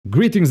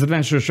Greetings,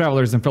 adventurous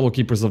travelers and fellow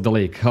keepers of the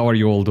lake. How are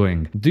you all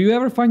doing? Do you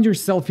ever find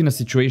yourself in a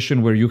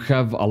situation where you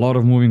have a lot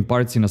of moving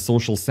parts in a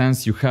social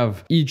sense? You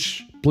have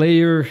each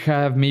player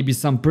have maybe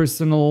some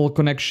personal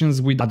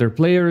connections with other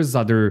players,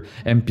 other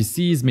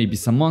NPCs, maybe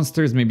some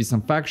monsters, maybe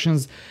some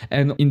factions,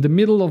 and in the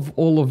middle of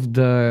all of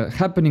the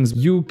happenings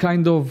you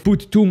kind of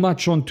put too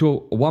much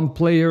onto one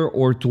player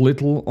or too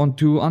little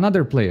onto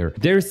another player.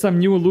 There's some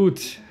new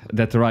loot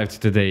that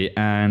arrived today,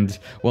 and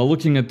while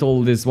looking at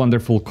all these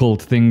wonderful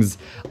cult things,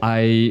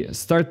 I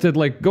started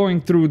like going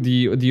through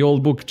the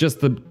old book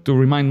just to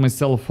remind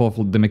myself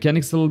of the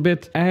mechanics a little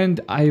bit, and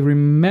I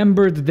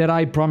remembered that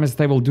I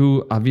promised I will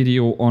do a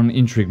video on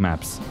intrigue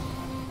maps.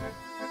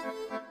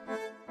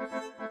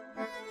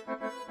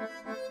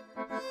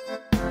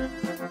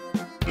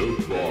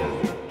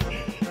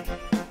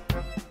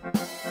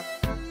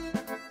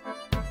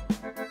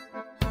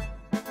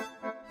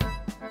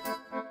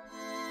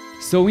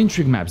 So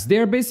intrigue maps, they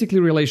are basically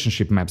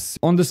relationship maps.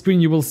 On the screen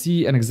you will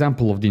see an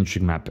example of the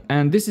intrigue map,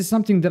 and this is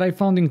something that I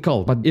found in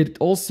Cult, but it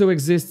also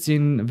exists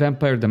in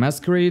Vampire the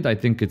Masquerade. I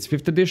think it's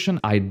 5th edition.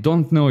 I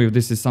don't know if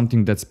this is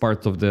something that's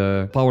part of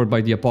the Powered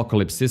by the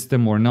Apocalypse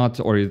system or not,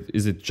 or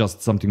is it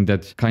just something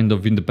that kind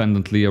of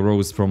independently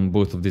arose from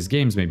both of these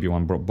games. Maybe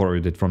one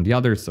borrowed it from the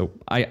other, so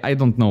I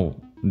don't know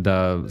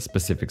the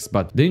specifics.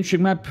 But the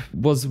intrigue map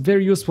was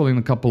very useful in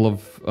a couple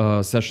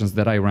of sessions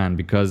that I ran,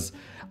 because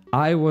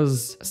I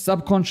was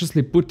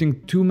subconsciously putting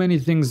too many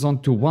things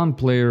onto one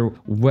player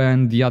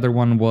when the other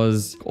one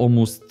was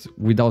almost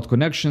without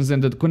connections,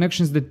 and the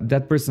connections that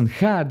that person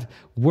had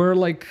were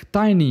like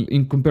tiny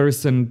in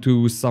comparison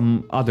to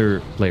some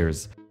other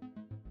players.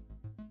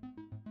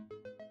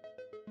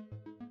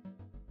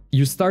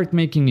 You start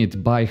making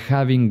it by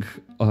having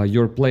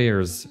your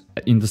players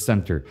in the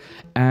center,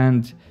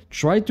 and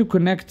try to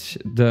connect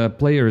the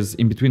players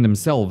in between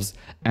themselves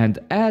and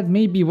add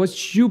maybe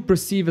what you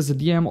perceive as a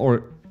DM,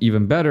 or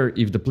even better,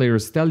 if the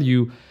players tell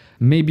you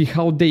maybe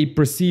how they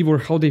perceive or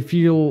how they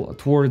feel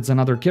towards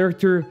another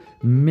character,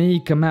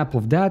 make a map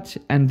of that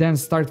and then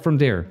start from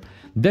there.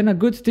 Then a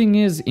good thing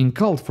is in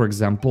Cult, for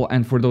example,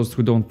 and for those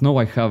who don't know,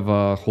 I have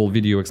a whole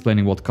video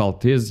explaining what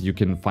Cult is. You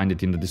can find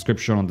it in the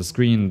description, on the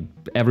screen,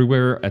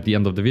 everywhere at the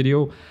end of the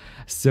video.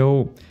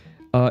 So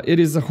it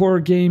is a horror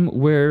game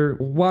where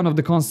one of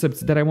the concepts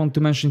that I want to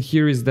mention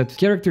here is that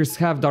characters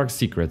have dark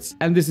secrets.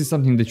 And this is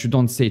something that you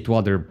don't say to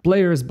other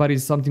players, but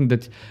it's something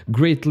that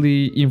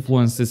greatly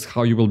influences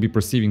how you will be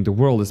perceiving the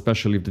world,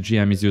 especially if the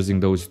GM is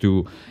using those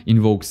to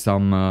invoke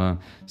some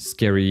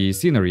scary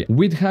scenery.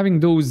 With having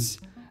those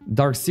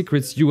dark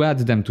secrets, you add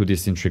them to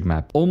this intrigue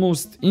map.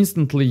 Almost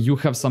instantly you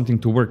have something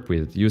to work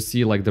with. You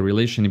see like the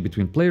relation in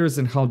between players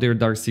and how their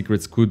dark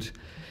secrets could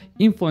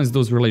influence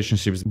those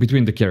relationships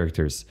between the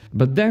characters.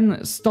 But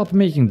then stop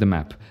making the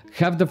map.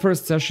 Have the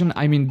first session.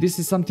 I mean, this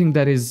is something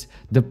that is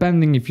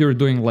depending if you're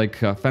doing like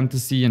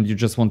fantasy and you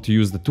just want to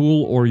use the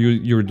tool, or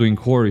you're doing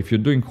horror. If you're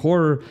doing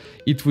horror,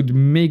 it would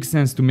make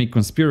sense to make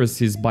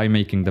conspiracies by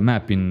making the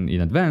map in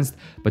advance.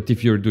 But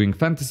if you're doing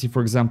fantasy,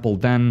 for example,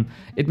 then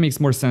it makes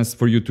more sense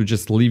for you to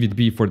just leave it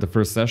be for the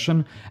first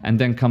session and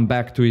then come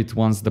back to it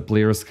once the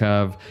players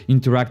have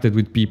interacted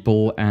with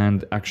people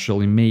and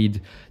actually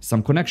made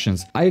some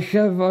connections. I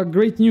have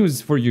great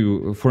news for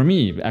you, for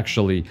me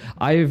actually.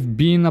 I've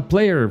been a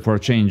player for a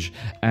change,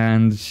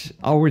 and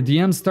our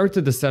DM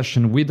started the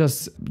session with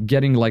us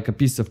getting like a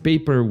piece of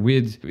paper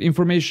with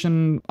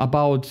information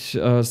about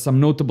some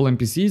notable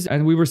NPCs,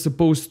 and we were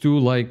supposed to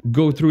like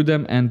go through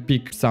them and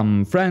pick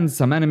some friends,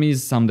 some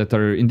enemies, some that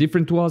are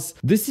indifferent to us.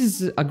 This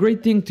is a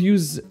great thing to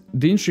use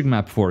the intrigue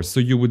map for, so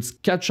you would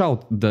sketch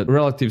out the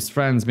relatives,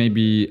 friends,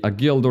 maybe a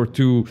guild or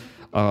two,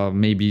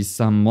 maybe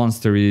some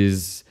monster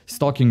is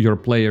stalking your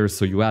players,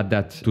 so you add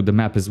that to the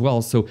map as well.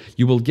 So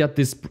you will get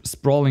this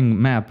sprawling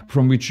map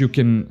from which you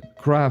can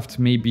craft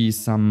maybe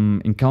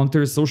some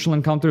encounters, social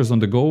encounters on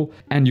the go,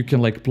 and you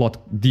can like plot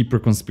deeper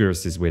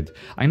conspiracies with.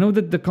 I know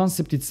that the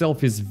concept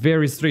itself is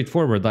very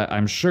straightforward.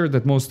 I'm sure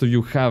that most of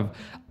you have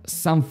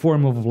some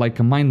form of like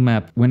a mind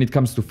map when it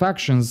comes to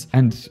factions,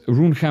 and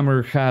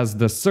Runehammer has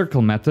the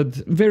circle method,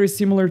 very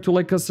similar to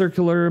like a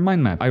circular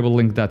mind map. I will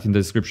link that in the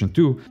description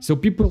too. So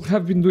people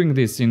have been doing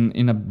this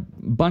in a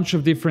bunch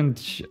of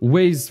different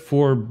ways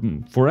for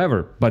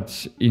forever,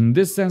 but in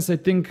this sense I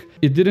think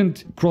it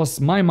didn't cross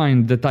my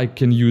mind that I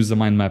can use a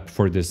mind map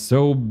for this.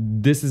 So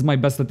this is my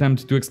best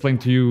attempt to explain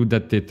to you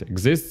that it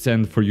exists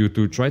and for you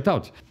to try it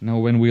out. Now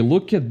when we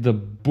look at the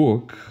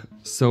book,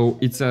 so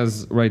it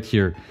says right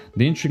here,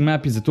 the intrigue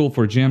map is a tool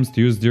for GMs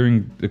to use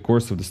during the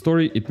course of the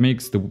story. It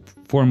makes the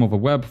form of a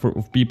web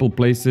of people,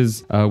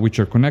 places which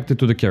are connected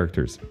to the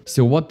characters.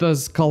 So what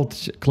does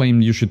Cult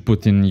claim you should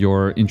put in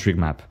your intrigue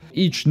map?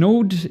 Each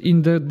node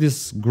in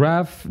this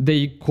graph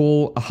they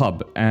call a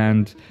hub.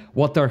 And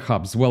what are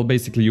hubs? Well,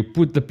 basically you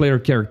put the player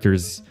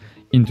characters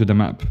into the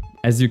map.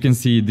 As you can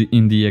see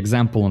in the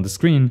example on the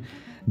screen,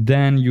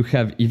 then you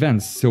have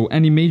events, so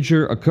any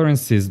major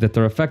occurrences that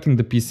are affecting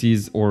the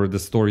PCs or the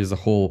story as a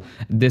whole.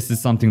 This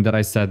is something that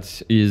I said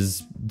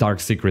is dark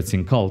secrets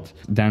in Cult.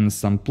 Then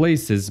some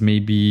places,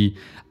 maybe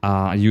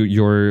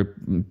your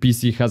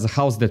PC has a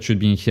house that should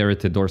be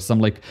inherited, or some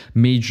like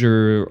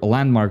major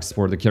landmarks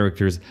for the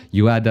characters,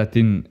 you add that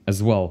in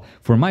as well.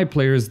 For my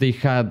players, they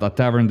had a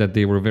tavern that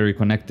they were very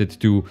connected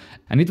to,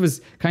 and it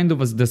was kind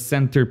of as the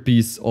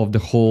centerpiece of the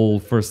whole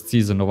first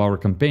season of our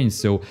campaign.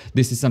 So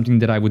this is something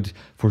that I would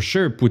for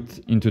sure put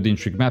into the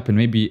Intrigue map, and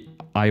maybe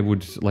I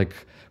would like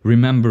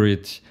remember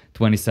it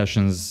 20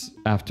 sessions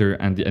after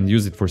and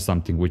use it for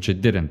something, which I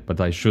didn't,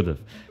 but I should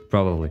have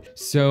probably.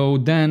 So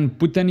then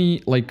put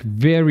any like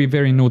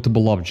very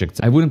notable objects.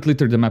 I wouldn't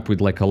litter the map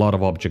with like a lot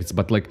of objects,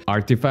 but like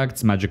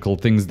artifacts, magical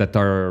things that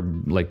are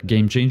like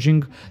game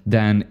changing.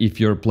 Then if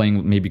you're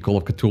playing maybe Call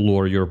of Cthulhu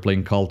or you're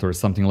playing Cult or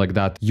something like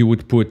that, you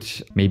would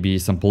put maybe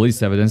some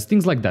police evidence,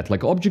 things like that,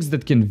 like objects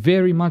that can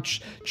very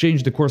much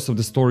change the course of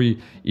the story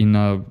in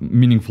a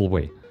meaningful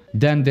way.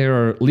 Then there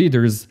are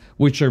leaders,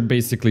 which are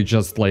basically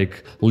just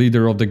like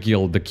leader of the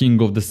guild, the king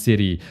of the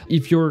city.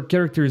 If your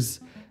characters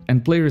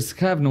and players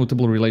have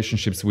notable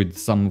relationships with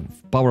some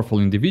powerful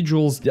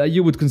individuals,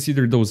 you would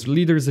consider those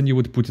leaders and you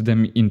would put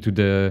them into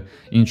the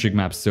Intrigue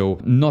map. So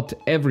not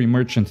every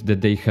merchant that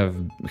they have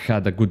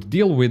had a good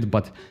deal with,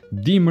 but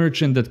the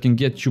merchant that can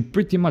get you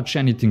pretty much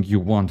anything you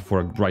want for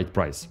a right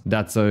price.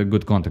 That's a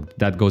good contact.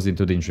 That goes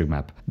into the Intrigue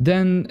map.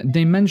 Then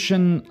they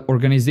mention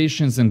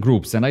organizations and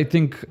groups, and I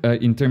think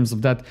in terms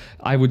of that,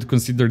 I would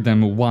consider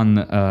them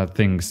one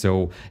thing.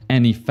 So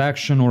any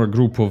faction or a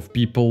group of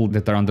people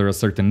that are under a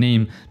certain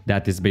name,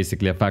 that is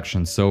basically a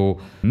faction. So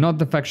not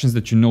the factions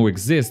that you know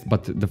exist,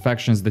 but the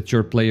factions that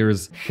your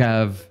players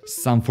have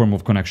some form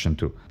of connection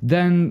to.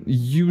 Then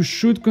you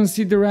should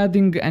consider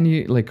adding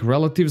any like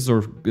relatives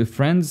or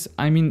friends.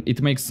 I mean,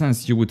 it makes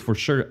sense, you would for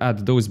sure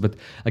add those, but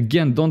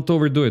again, don't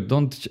overdo it.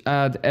 Don't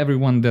add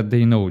everyone that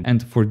they know.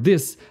 And for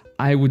this,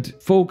 I would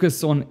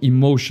focus on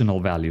emotional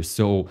value.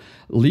 So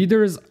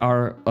leaders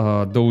are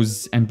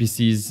those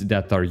NPCs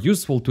that are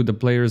useful to the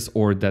players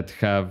or that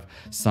have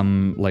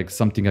some like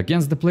something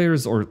against the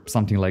players or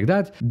something like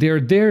that. They're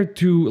there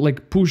to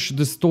like push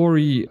the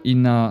story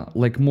in a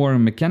like more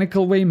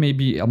mechanical way,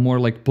 maybe a more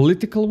like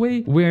political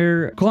way,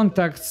 where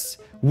contacts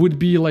would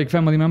be like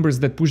family members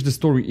that push the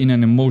story in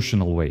an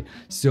emotional way.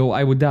 So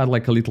I would add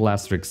like a little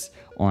asterisk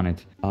on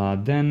it.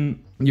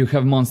 Then you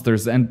have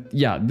monsters, and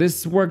yeah,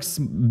 this works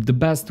the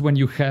best when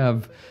you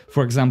have,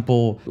 for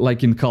example,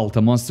 like in Cult,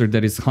 a monster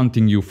that is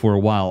hunting you for a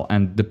while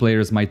and the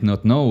players might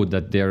not know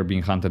that they are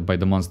being hunted by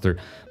the monster,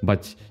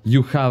 but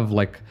you have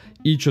like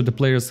each of the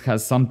players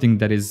has something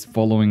that is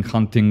following,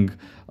 hunting,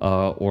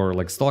 or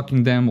like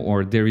stalking them,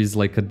 or there is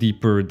like a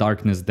deeper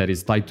darkness that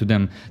is tied to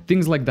them,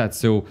 things like that.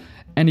 So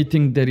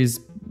anything that is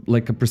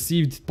like a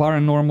perceived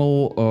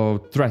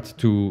paranormal threat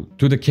to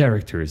the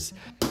characters.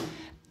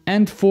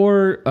 And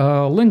for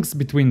links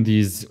between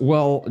these,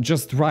 well,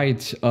 just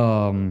write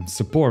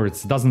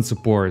supports, doesn't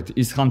support,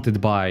 is hunted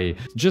by.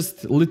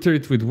 Just litter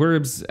it with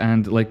verbs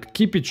and like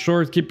keep it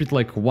short, keep it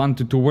like 1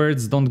 to 2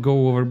 words, don't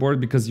go overboard,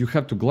 because you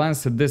have to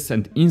glance at this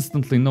and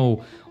instantly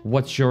know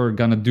what you're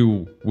gonna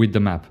do with the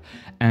map.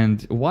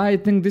 And why I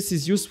think this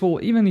is useful,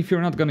 even if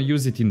you're not gonna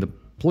use it in the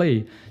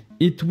play,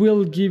 it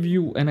will give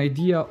you an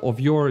idea of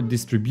your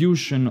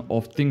distribution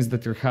of things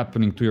that are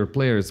happening to your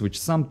players, which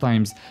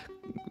sometimes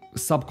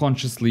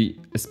subconsciously,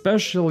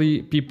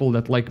 especially people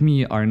that like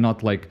me are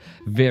not like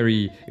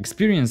very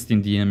experienced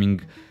in DMing,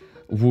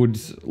 would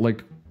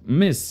like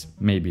miss.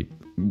 Maybe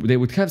they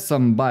would have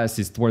some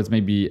biases towards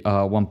maybe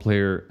one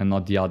player and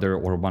not the other,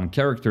 or one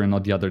character and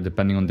not the other,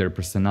 depending on their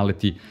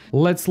personality.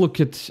 Let's look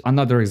at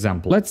another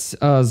example. Let's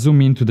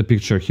zoom into the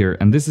picture here,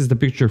 and this is the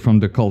picture from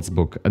the Cults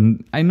book.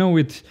 And I know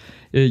it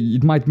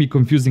might be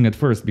confusing at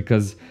first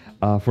because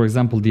for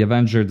example, the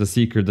Avenger, the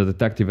Seeker, the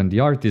Detective, and the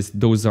Artist,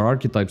 those are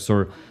archetypes,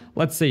 or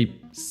let's say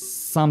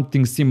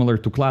something similar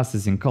to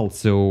classes in Cult.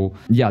 So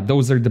yeah,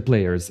 those are the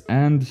players.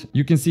 And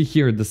you can see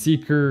here the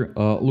Seeker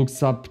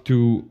looks up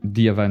to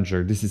the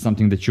Avenger. This is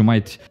something that you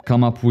might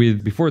come up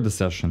with before the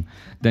session.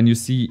 Then you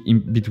see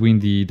in between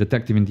the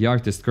Detective and the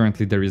Artist,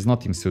 currently there is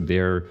nothing, so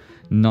they're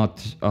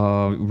not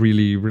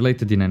really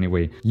related in any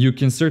way. You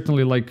can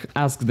certainly like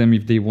ask them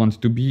if they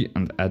want to be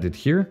and add it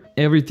here.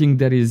 Everything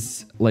that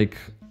is like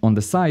on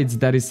the sides,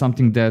 that is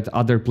something that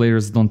other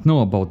players don't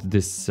know about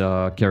this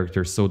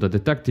character, so the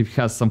Detective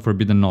has some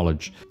forbidden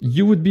knowledge.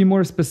 You would be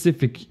more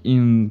specific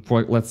in,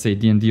 for let's say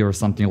D&D or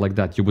something like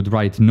that, you would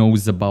write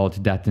knows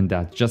about that and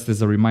that, just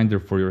as a reminder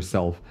for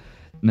yourself.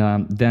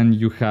 Then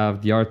you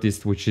have the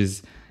Artist, which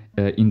is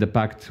in the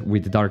pact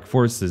with dark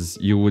forces.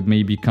 You would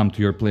maybe come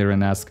to your player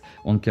and ask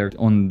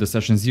on the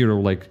session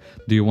 0, like,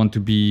 do you want to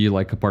be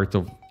like a part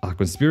of a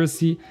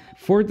conspiracy?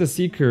 For the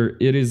Seeker,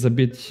 it is a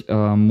bit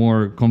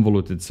more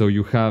convoluted. So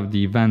you have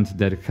the event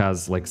that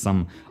has like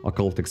some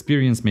occult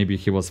experience. Maybe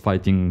he was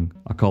fighting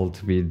a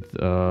cult with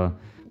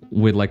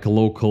like a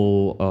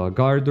local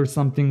guard or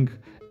something.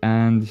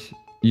 And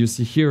you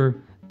see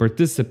here,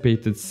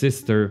 participated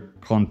sister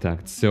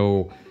contact.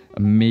 So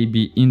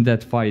maybe in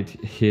that fight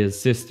his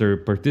sister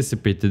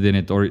participated in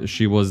it, or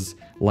she was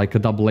like a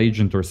double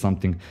agent or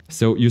something.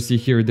 So you see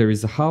here there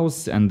is a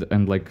house and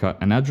like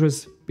an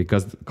address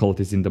because the cult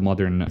is in the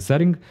modern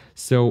setting.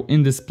 So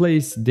in this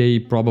place, they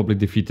probably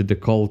defeated the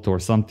cult or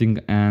something,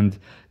 and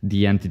the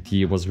entity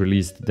was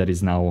released that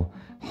is now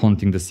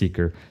haunting the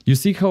Seeker. You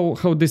see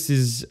how this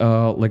is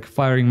like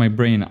firing my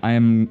brain. I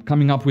am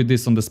coming up with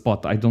this on the spot.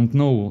 I don't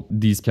know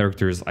these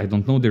characters. I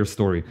don't know their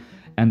story.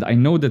 And I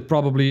know that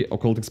probably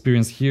occult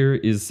experience here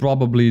is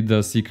probably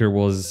the Seeker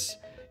was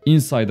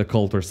inside a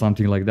cult or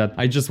something like that.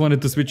 I just wanted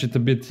to switch it a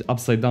bit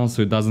upside down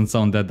so it doesn't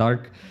sound that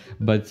dark.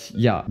 But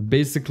yeah,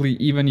 basically,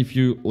 even if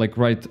you like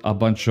write a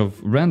bunch of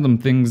random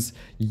things,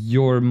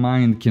 your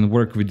mind can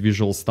work with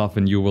visual stuff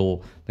and you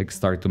will like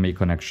start to make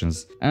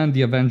connections. And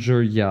the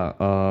Avenger, yeah,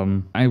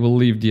 I will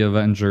leave the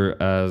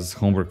Avenger as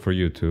homework for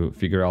you to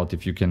figure out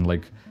if you can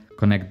like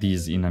connect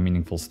these in a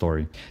meaningful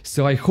story.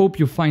 So I hope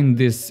you find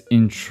this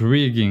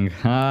intriguing.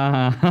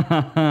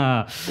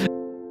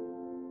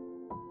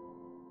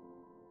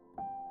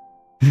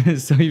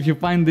 So if you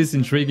find this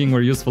intriguing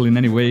or useful in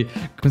any way,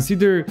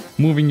 consider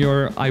moving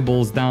your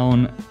eyeballs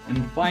down and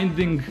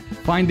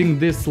finding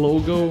this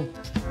logo,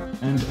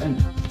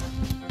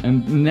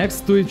 and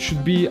next to it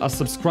should be a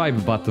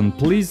subscribe button.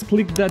 Please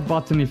click that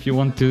button if you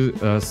want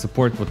to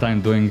support what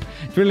I'm doing.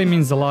 It really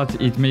means a lot.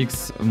 It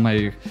makes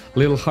my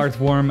little heart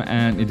warm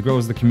and it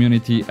grows the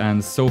community,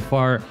 and so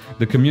far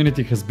the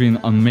community has been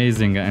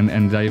amazing, and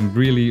I'm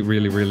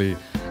really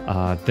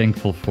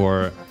thankful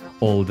for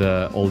all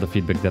the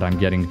feedback that I'm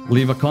getting.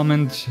 Leave a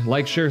comment,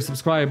 like, share,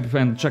 subscribe,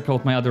 and check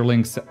out my other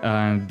links.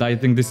 And I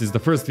think this is the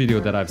first video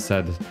that I've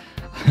said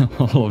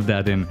all of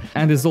that in.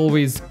 And as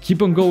always,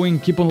 keep on going,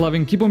 keep on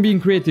loving, keep on being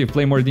creative,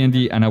 play more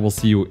D&D, and I will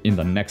see you in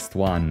the next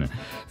one.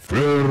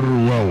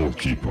 Farewell,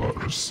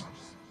 keepers.